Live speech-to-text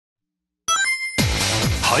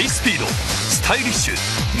イスピード、スタイリッシ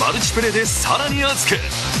ュ、マルチプレイでさらに熱く、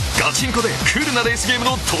ガチンコでクールなレースゲーム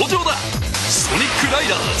の登場だ。ソニックライ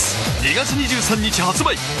ダーズ2月23日発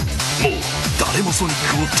売。もう誰もソニ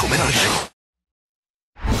ックを止められない。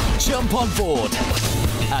 Jump on board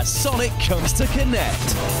as Sonic comes to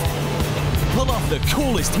connect. Pull off the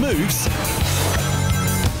coolest moves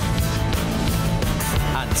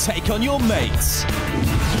and take on your mates.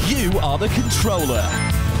 You are the controller.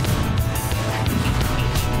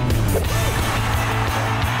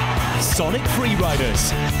 Sonic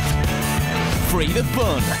Freeriders. Free the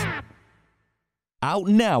fun. Out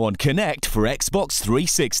now on Connect for Xbox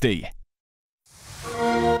 360.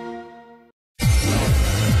 Go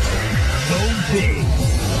big.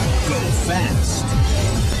 Go fast.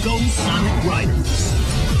 Go Sonic Riders.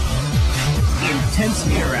 Intense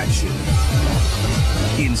air action.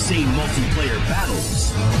 Insane multiplayer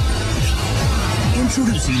battles.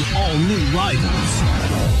 Introducing all new rivals.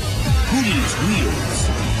 Who needs wheels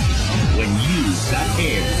when you've got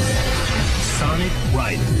air? Sonic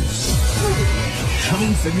Riders.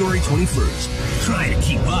 Coming February 21st. Try to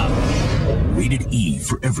keep up. Rated E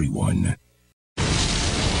for everyone.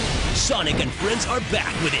 Sonic and friends are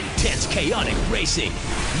back with intense chaotic racing,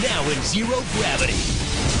 now in zero gravity.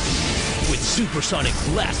 With supersonic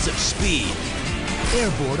blasts of speed,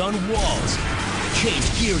 airboard on walls, change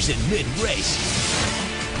gears in mid-race,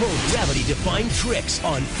 pull gravity-defying tricks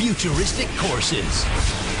on futuristic courses.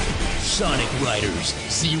 Sonic Riders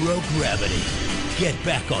Zero Gravity. Get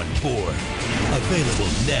back on board.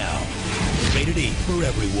 Available now. Rated E for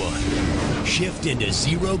everyone. Shift into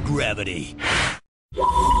zero gravity.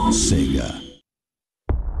 Sega.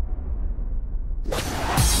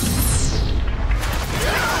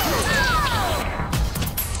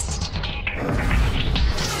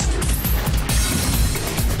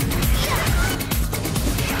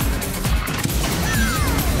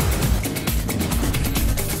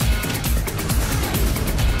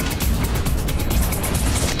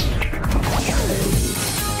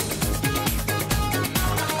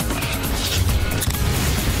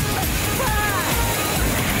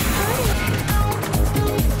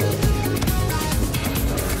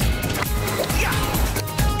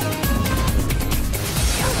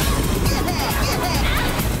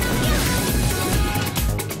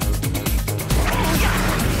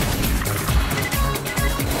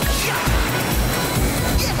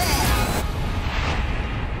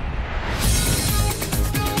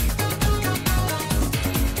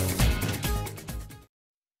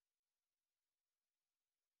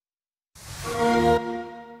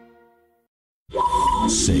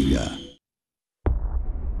 Sega.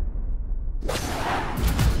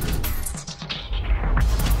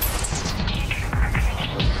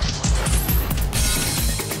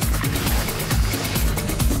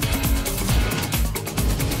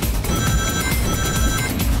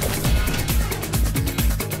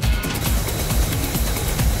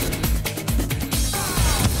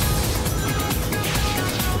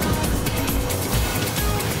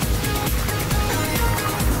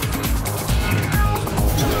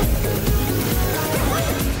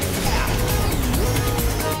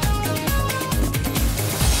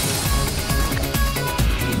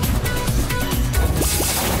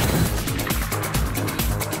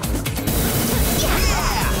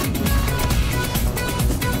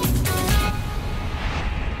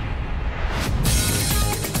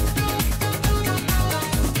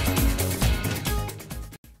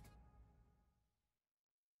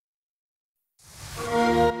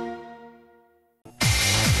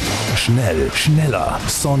 Schnell, schneller,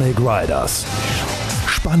 Sonic Riders.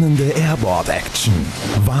 Spannende Airboard-Action.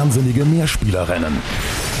 Wahnsinnige Mehrspielerrennen.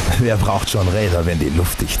 Wer braucht schon Räder, wenn die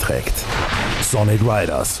Luft dich trägt? Sonic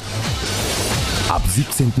Riders. Ab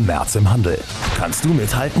 17. März im Handel. Kannst du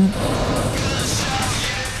mithalten?